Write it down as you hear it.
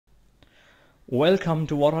Welcome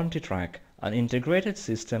to WarrantyTrack, an integrated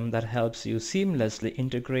system that helps you seamlessly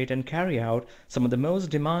integrate and carry out some of the most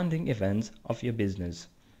demanding events of your business.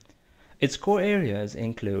 Its core areas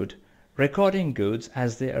include recording goods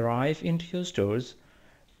as they arrive into your stores,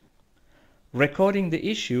 recording the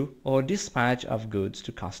issue or dispatch of goods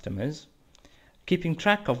to customers, keeping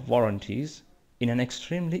track of warranties in an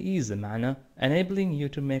extremely easy manner, enabling you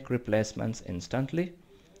to make replacements instantly,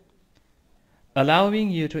 allowing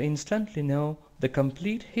you to instantly know the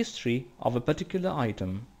complete history of a particular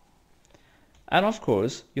item. And of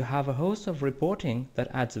course, you have a host of reporting that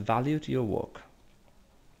adds value to your work.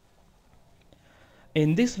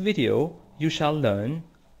 In this video, you shall learn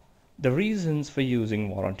the reasons for using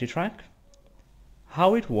WarrantyTrack,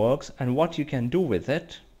 how it works and what you can do with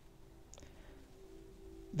it,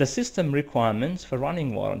 the system requirements for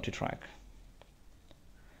running WarrantyTrack.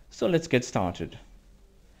 So let's get started.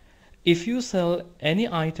 If you sell any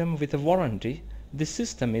item with a warranty, this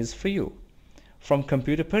system is for you. From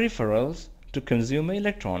computer peripherals to consumer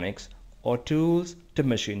electronics or tools to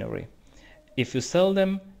machinery. If you sell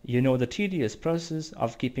them, you know the tedious process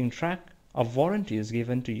of keeping track of warranties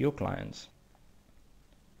given to your clients.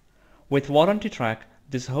 With WarrantyTrack,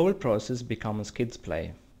 this whole process becomes kids'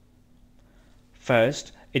 play.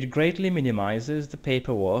 First, it greatly minimizes the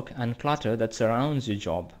paperwork and clutter that surrounds your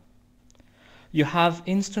job. You have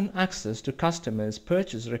instant access to customers'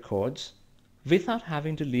 purchase records without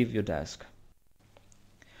having to leave your desk.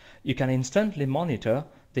 You can instantly monitor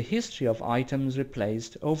the history of items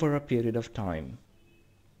replaced over a period of time.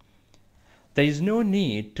 There is no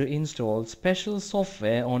need to install special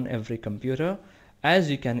software on every computer, as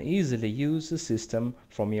you can easily use the system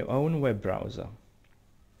from your own web browser.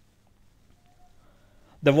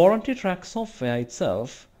 The WarrantyTrack software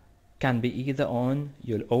itself can be either on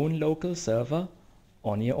your own local server,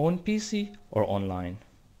 on your own PC, or online.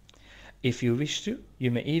 If you wish to, you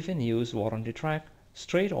may even use WarrantyTrack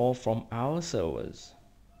straight off from our servers.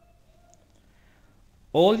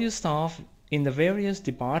 All your staff in the various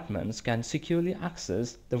departments can securely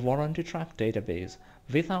access the WarrantyTrack database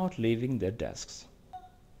without leaving their desks.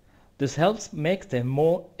 This helps make them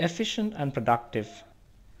more efficient and productive.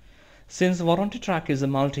 Since WarrantyTrack is a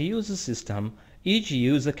multi-user system, each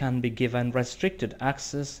user can be given restricted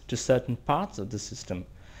access to certain parts of the system.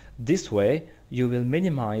 This way, you will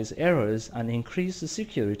minimize errors and increase the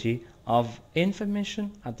security of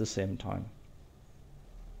information at the same time.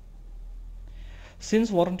 Since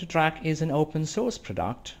WarrantyTrack is an open source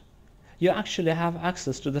product, you actually have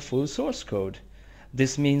access to the full source code.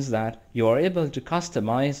 This means that you are able to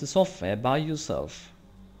customize the software by yourself.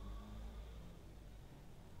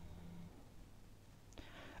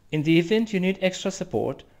 In the event you need extra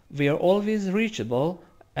support, we are always reachable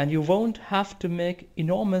and you won't have to make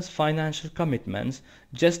enormous financial commitments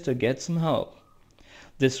just to get some help.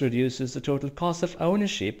 This reduces the total cost of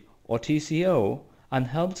ownership, or TCO, and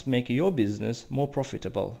helps make your business more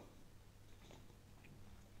profitable.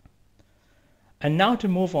 And now to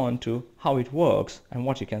move on to how it works and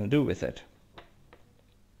what you can do with it.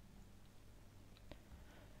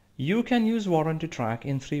 You can use WarrantyTrack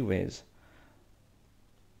in 3 ways.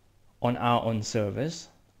 On our own service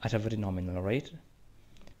at a very nominal rate,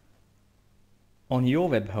 on your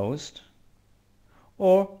web host,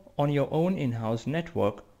 or on your own in-house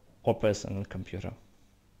network or personal computer.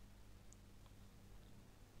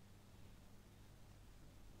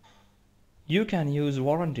 You can use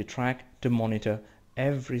WarrantyTrack to monitor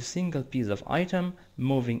every single piece of item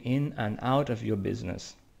moving in and out of your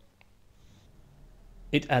business.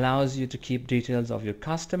 It allows you to keep details of your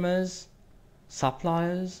customers,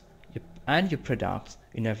 suppliers, and your products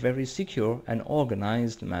in a very secure and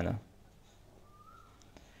organized manner.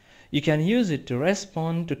 You can use it to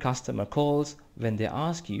respond to customer calls when they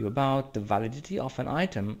ask you about the validity of an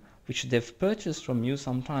item which they've purchased from you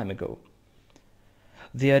some time ago.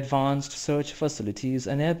 The advanced search facilities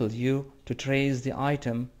enable you to trace the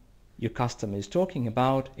item your customer is talking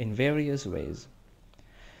about in various ways.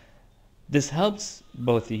 This helps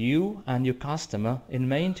both you and your customer in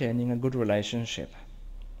maintaining a good relationship.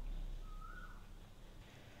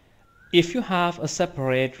 If you have a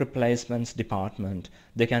separate replacements department,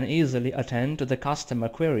 they can easily attend to the customer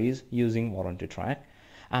queries using WarrantyTrack,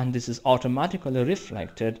 and this is automatically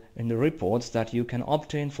reflected in the reports that you can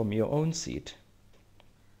obtain from your own seat.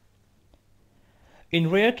 In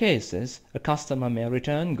rare cases, a customer may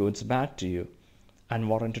return goods back to you, and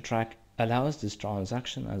WarrantyTrack allows this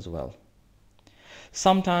transaction as well.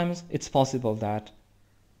 Sometimes it's possible that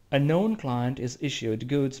a known client is issued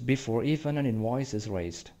goods before even an invoice is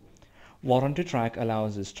raised. WarrantyTrack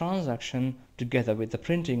allows this transaction together with the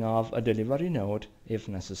printing of a delivery note if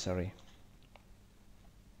necessary.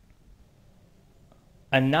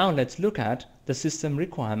 And now let's look at the system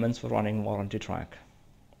requirements for running WarrantyTrack.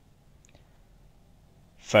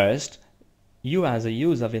 First, you as a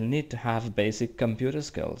user will need to have basic computer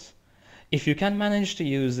skills. If you can manage to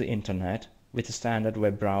use the internet with a standard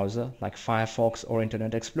web browser like Firefox or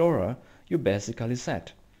Internet Explorer, you're basically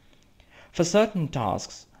set. For certain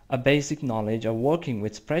tasks, a basic knowledge of working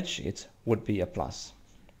with spreadsheets would be a plus.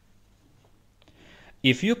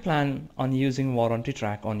 If you plan on using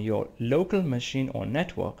WarrantyTrack on your local machine or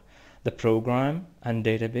network, the program and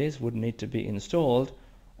database would need to be installed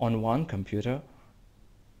on one computer.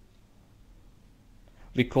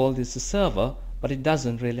 We call this a server, but it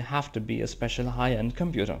doesn't really have to be a special high-end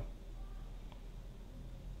computer.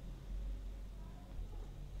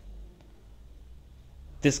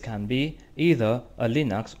 This can be either a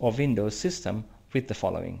Linux or Windows system with the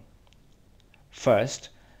following. First,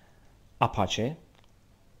 Apache.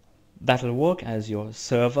 That'll work as your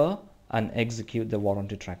server and execute the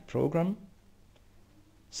WarrantyTrack program.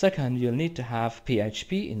 Second, you'll need to have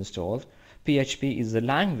PHP installed. PHP is the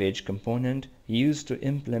language component used to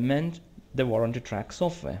implement the WarrantyTrack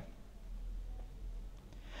software.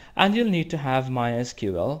 And you'll need to have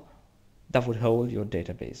MySQL that would hold your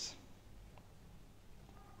database.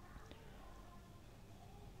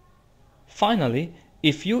 Finally,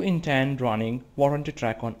 if you intend running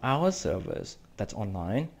WarrantyTrack on our servers that's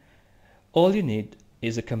online, all you need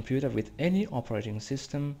is a computer with any operating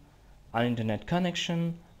system, an internet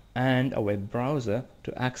connection, and a web browser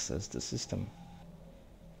to access the system.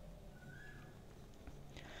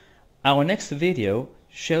 Our next video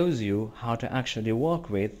shows you how to actually work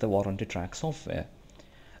with the WarrantyTrack software.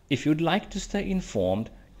 If you'd like to stay informed,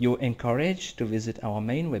 you're encouraged to visit our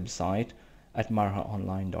main website at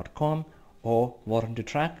marhaonline.com or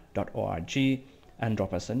warrantytrack.org and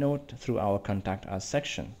drop us a note through our Contact Us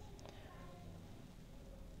section.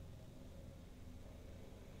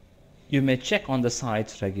 You may check on the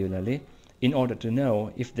sites regularly in order to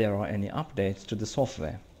know if there are any updates to the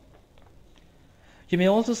software. You may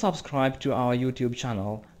also subscribe to our YouTube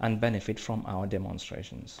channel and benefit from our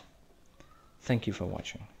demonstrations. Thank you for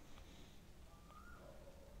watching.